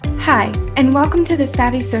Hi, and welcome to the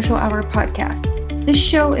Savvy Social Hour podcast. This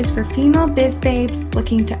show is for female biz babes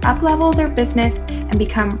looking to up-level their business and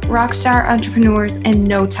become rockstar entrepreneurs in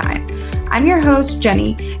no time. I'm your host,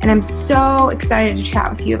 Jenny, and I'm so excited to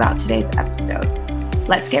chat with you about today's episode.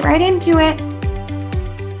 Let's get right into it.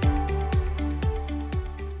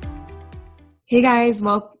 Hey guys,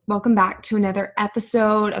 welcome back to another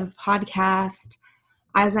episode of the podcast.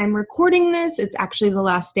 As I'm recording this, it's actually the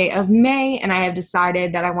last day of May, and I have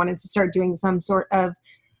decided that I wanted to start doing some sort of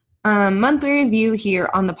monthly review here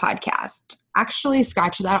on the podcast. Actually,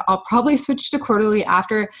 scratch that. I'll probably switch to quarterly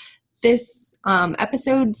after this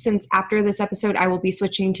episode, since after this episode, I will be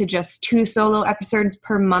switching to just 2 solo episodes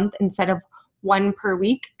per month instead of 1 per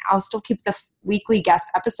week. I'll still keep the weekly guest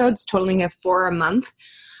episodes, totaling 4 a month,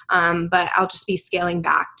 but I'll just be scaling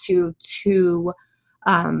back to 2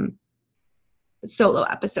 solo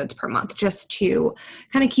episodes per month, just to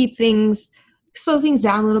kind of slow things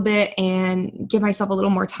down a little bit and give myself a little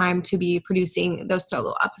more time to be producing those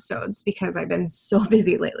solo episodes, because I've been so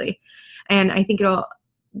busy lately, and I think it'll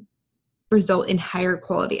result in higher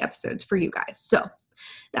quality episodes for you guys. So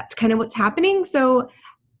that's kind of what's happening. So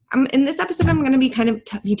in this episode, I'm going to be I'm not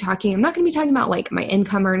going to be talking about like my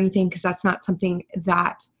income or anything, because that's not something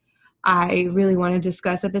that I really want to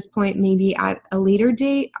discuss at this point. Maybe at a later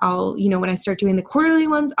date, when I start doing the quarterly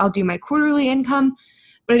ones, I'll do my quarterly income,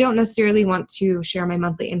 but I don't necessarily want to share my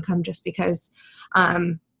monthly income just because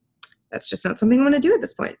that's just not something I want to do at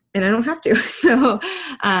this point, and I don't have to. So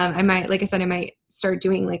I might start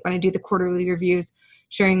doing, like, when I do the quarterly reviews,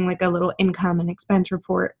 sharing like a little income and expense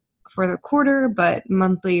report for the quarter, but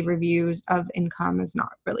monthly reviews of income is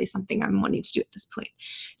not really something I'm wanting to do at this point.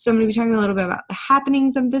 So I'm going to be talking a little bit about the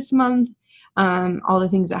happenings of this month, all the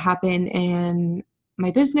things that happen in my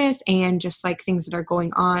business, and just like things that are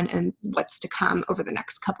going on and what's to come over the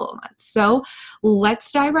next couple of months. So let's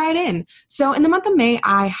dive right in. So in the month of May,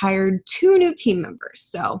 I hired 2 new team members.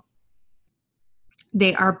 So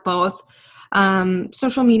they are both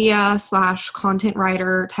social media / content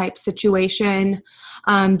writer type situation.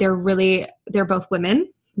 They're both women.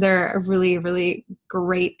 They're really, really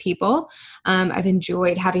great people. I've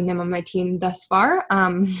enjoyed having them on my team thus far.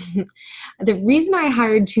 The reason I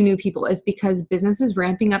hired 2 new people is because business is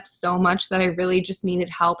ramping up so much that I really just needed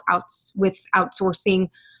help with outsourcing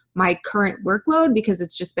my current workload, because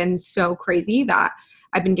it's just been so crazy that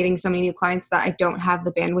I've been getting so many new clients that I don't have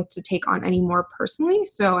the bandwidth to take on anymore personally.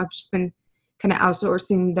 So I've just been kind of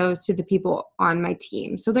outsourcing those to the people on my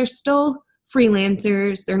team. So they're still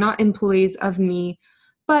freelancers. They're not employees of me,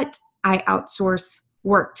 but I outsource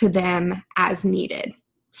work to them as needed.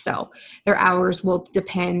 So their hours will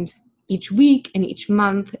depend each week and each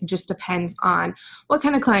month. It just depends on what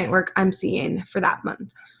kind of client work I'm seeing for that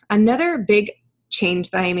month. Another big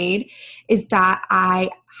change that I made is that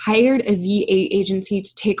I hired a VA agency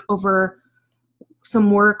to take over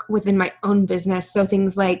some work within my own business. So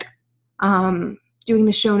things like doing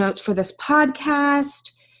the show notes for this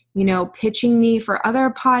podcast, pitching me for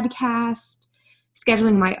other podcasts,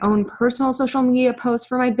 scheduling my own personal social media posts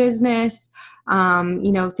for my business,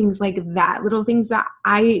 things like that, little things that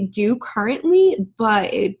I do currently,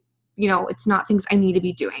 but it's not things I need to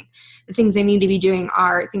be doing. The things I need to be doing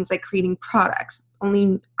are things like creating products.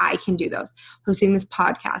 Only I can do those. Hosting this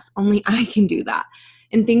podcast. Only I can do that.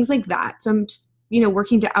 And things like that. So I'm just,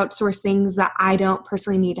 working to outsource things that I don't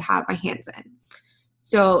personally need to have my hands in.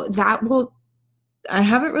 So I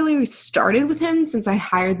haven't really started with him since I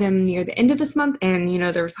hired them near the end of this month, and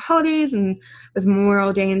there was the holidays and with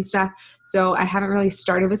Memorial Day and stuff. So I haven't really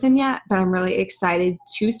started with him yet, but I'm really excited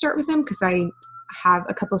to start with him because I have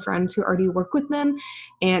a couple of friends who already work with them,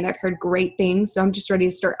 and I've heard great things. So I'm just ready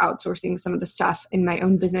to start outsourcing some of the stuff in my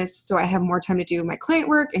own business, so I have more time to do my client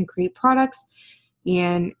work and create products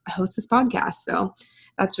and host this podcast. So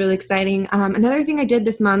that's really exciting. Another thing I did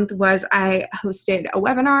this month was I hosted a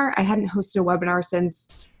webinar. I hadn't hosted a webinar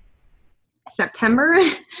since September,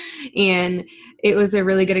 and it was a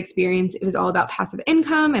really good experience. It was all about passive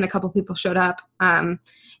income, and a couple people showed up, and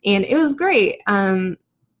it was great. And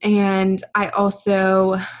I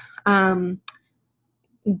also,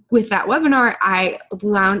 with that webinar, I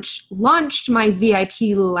launched my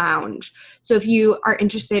VIP lounge. So if you are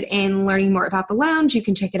interested in learning more about the lounge, you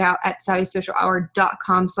can check it out at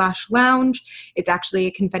savvysocialhour.com/lounge. It's actually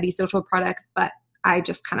a Confetti Social product, but I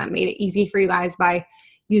just kind of made it easy for you guys by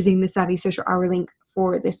using the Savvy Social Hour link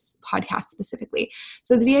for this podcast specifically.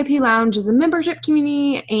 So the VIP lounge is a membership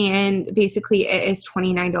community, and basically it is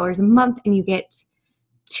 $29 a month, and you get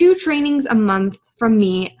 2 trainings a month from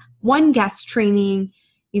me, 1 guest training.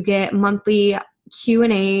 You get monthly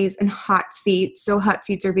Q&As and hot seats. So hot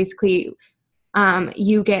seats are basically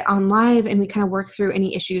you get on live and we kind of work through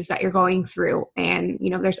any issues that you're going through. And,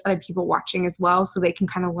 there's other people watching as well, so they can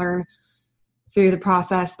kind of learn through the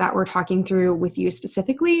process that we're talking through with you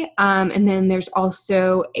specifically. And then there's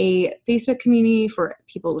also a Facebook community for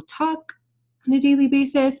people to talk on a daily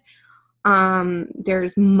basis.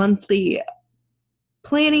 There's monthly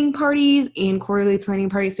planning parties and quarterly planning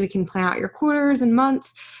parties, so we can plan out your quarters and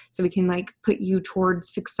months, so we can put you towards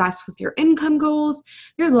success with your income goals.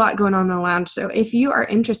 There's a lot going on in the lounge. So if you are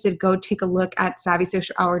interested, go take a look at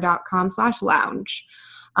savvysocialhour.com/lounge.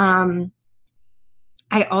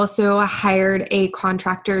 I also hired a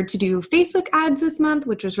contractor to do Facebook ads this month,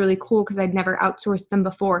 which was really cool because I'd never outsourced them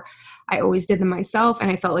before. I always did them myself,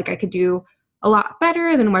 and I felt like I could do a lot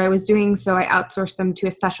better than what I was doing. So I outsourced them to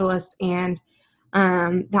a specialist, and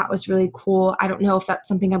that was really cool. I don't know if that's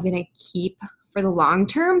something I'm going to keep for the long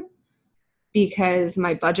term because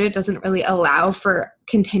my budget doesn't really allow for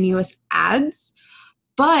continuous ads,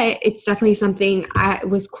 but it's definitely something I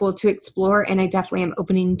was cool to explore, and I definitely am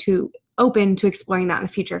open to exploring that in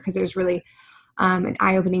the future because there's really an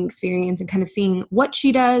eye-opening experience and kind of seeing what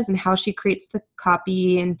she does and how she creates the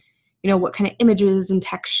copy and what kind of images and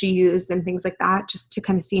text she used and things like that, just to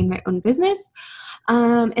kind of see in my own business.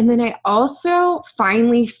 And then I also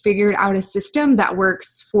finally figured out a system that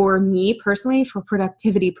works for me personally for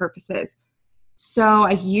productivity purposes. So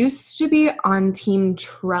I used to be on Team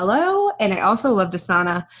Trello, and I also loved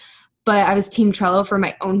Asana, but I was Team Trello for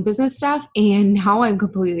my own business stuff, and now I'm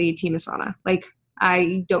completely Team Asana.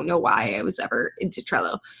 I don't know why I was ever into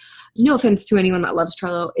Trello. No offense to anyone that loves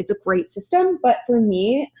Trello. It's a great system, but for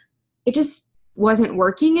me, it just wasn't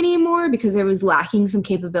working anymore because I was lacking some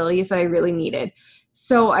capabilities that I really needed.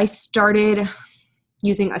 So I started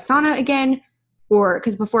using Asana again,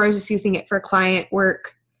 because before I was just using it for client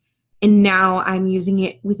work. And now I'm using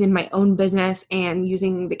it within my own business and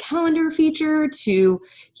using the calendar feature to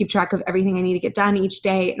keep track of everything I need to get done each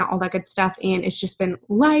day and all that good stuff. And it's just been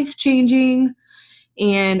life-changing.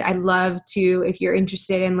 And I'd love to, if you're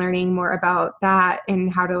interested in learning more about that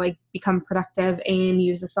and how to become productive and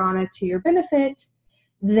use Asana to your benefit,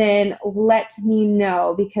 then let me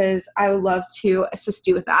know, because I would love to assist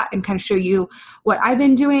you with that and kind of show you what I've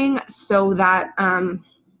been doing so that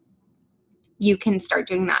you can start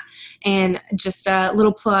doing that. And just a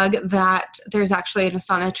little plug that there's actually an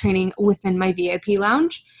Asana training within my VIP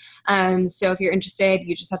lounge. So if you're interested,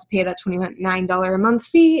 you just have to pay that $29 a month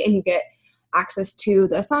fee and you get access to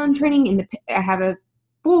the Asana training. And I have a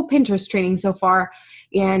full Pinterest training so far,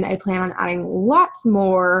 and I plan on adding lots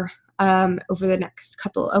more over the next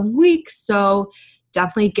couple of weeks. So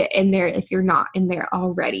definitely get in there if you're not in there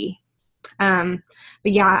already. But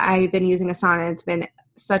yeah, I've been using Asana. It's been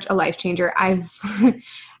such a life changer. I've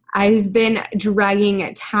been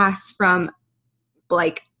dragging tasks from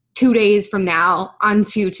 2 days from now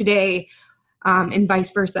onto today, and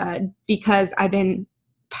vice versa, because I've been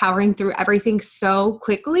powering through everything so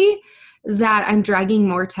quickly that I'm dragging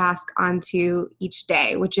more tasks onto each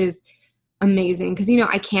day, which is amazing because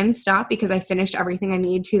I can stop because I finished everything I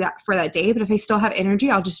need to for that day. But if I still have energy,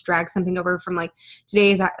 I'll just drag something over from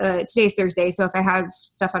today's Thursday. So if I have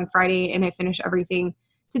stuff on Friday and I finish everything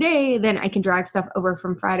today, then I can drag stuff over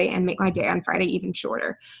from Friday and make my day on Friday even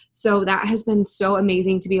shorter. So that has been so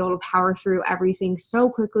amazing to be able to power through everything so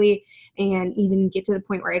quickly and even get to the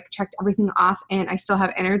point where I checked everything off and I still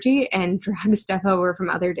have energy and drag stuff over from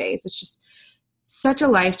other days. It's just such a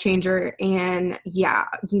life changer. And yeah,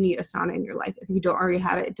 you need Asana in your life. If you don't already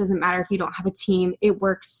have it, it doesn't matter if you don't have a team. It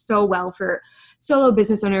works so well for solo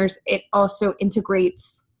business owners. It also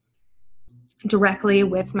integrates directly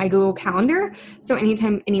with my Google Calendar. So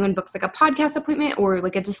anytime anyone books a podcast appointment or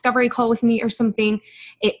a discovery call with me or something,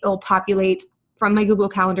 it'll populate from my Google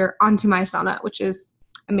Calendar onto my Asana, which is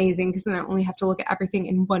amazing because then I only have to look at everything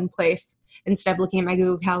in one place instead of looking at my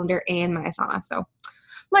Google Calendar and my Asana. So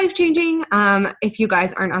life-changing. If you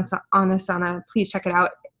guys aren't on Asana, please check it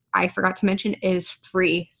out. I forgot to mention it is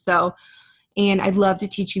free. And I'd love to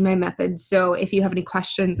teach you my methods. So if you have any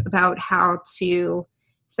questions about how to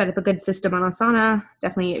set up a good system on Asana,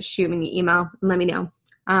 definitely shoot me an email and let me know.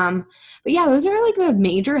 But yeah, those are the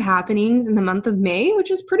major happenings in the month of May,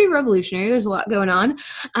 which is pretty revolutionary. There's a lot going on.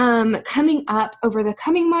 Coming up over the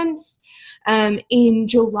coming months, in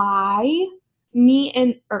July,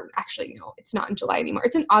 it's not in July anymore.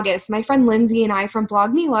 It's in August. My friend Lindsay and I from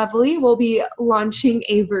Blog Me Lovely will be launching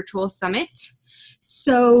a virtual summit.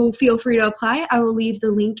 So feel free to apply. I will leave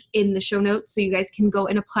the link in the show notes so you guys can go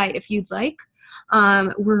and apply if you'd like.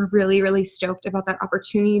 We're really, really stoked about that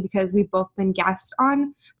opportunity because we've both been guests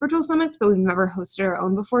on virtual summits, but we've never hosted our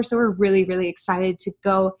own before. So we're really, really excited to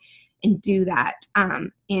go and do that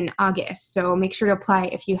in August. So make sure to apply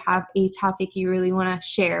if you have a topic you really want to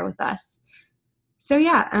share with us. So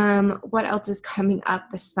what else is coming up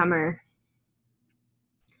this summer?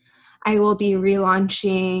 I will be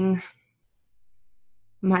relaunching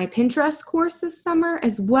my Pinterest course this summer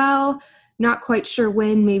as well. Not quite sure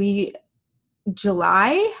when, maybe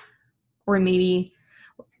July or maybe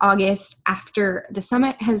August after the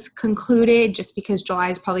summit has concluded, just because July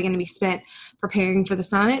is probably going to be spent preparing for the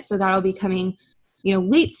summit. So that'll be coming,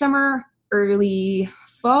 late summer, early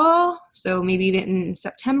fall, so maybe even in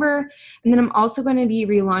September. And then I'm also going to be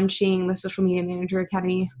relaunching the Social Media Manager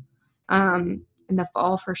Academy in the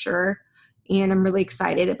fall for sure. And I'm really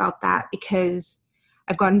excited about that because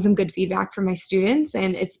I've gotten some good feedback from my students,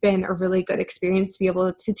 and it's been a really good experience to be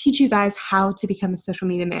able to teach you guys how to become a social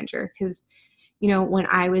media manager. Because, when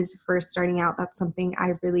I was first starting out, that's something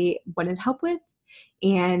I really wanted help with,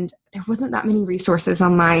 and there wasn't that many resources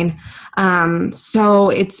online. So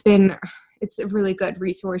it's a really good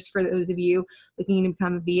resource for those of you looking to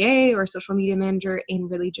become a VA or a social media manager and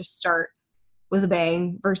really just start with a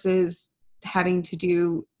bang versus having to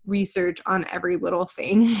do research on every little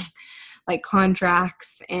thing like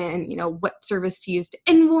contracts and, what service to use to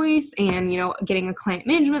invoice and, getting a client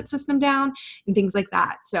management system down and things like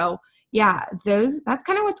that. So that's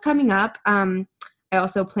kind of what's coming up. I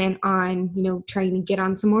also plan on, trying to get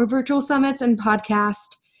on some more virtual summits and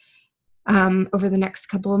podcast over the next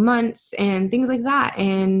couple of months and things like that,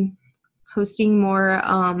 and hosting more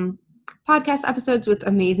podcast episodes with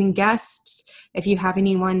amazing guests. If you have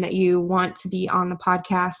anyone that you want to be on the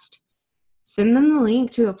podcast, send them the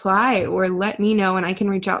link to apply or let me know and I can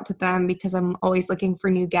reach out to them, because I'm always looking for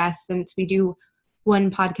new guests. Since we do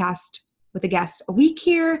one podcast with a guest a week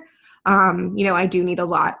here, I do need a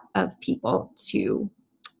lot of people to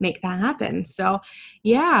make that happen. So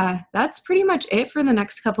that's pretty much it for the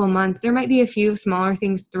next couple of months. There might be a few smaller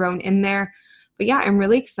things thrown in there, but I'm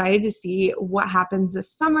really excited to see what happens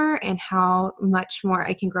this summer and how much more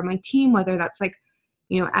I can grow my team, whether that's like,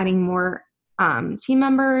 adding more team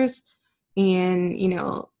members and,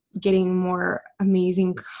 getting more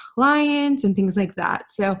amazing clients and things like that.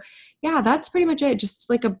 So that's pretty much it. Just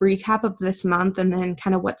like a recap of this month and then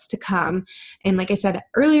kind of what's to come. And like I said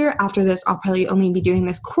earlier, after this, I'll probably only be doing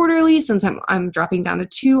this quarterly since I'm dropping down to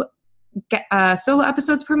 2 solo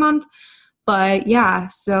episodes per month. But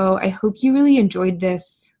so I hope you really enjoyed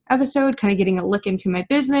this episode, kind of getting a look into my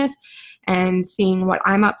business and seeing what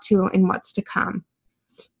I'm up to and what's to come.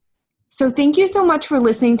 So thank you so much for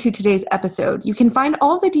listening to today's episode. You can find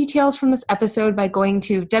all the details from this episode by going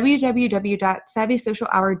to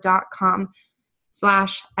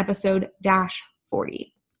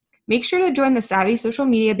www.savvysocialhour.com/episode-40. Make sure to join the Savvy Social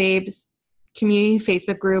Media Babes community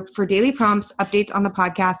Facebook group for daily prompts, updates on the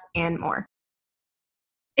podcast, and more.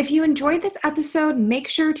 If you enjoyed this episode, make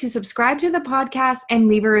sure to subscribe to the podcast and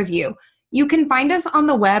leave a review. You can find us on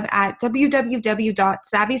the web at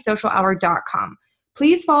www.savvysocialhour.com.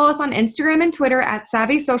 Please follow us on Instagram and Twitter at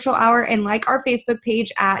Savvy Social Hour and like our Facebook page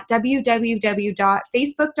at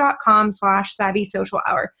www.facebook.com/Savvy Social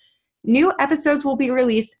Hour. New episodes will be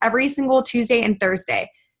released every single Tuesday and Thursday.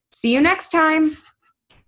 See you next time.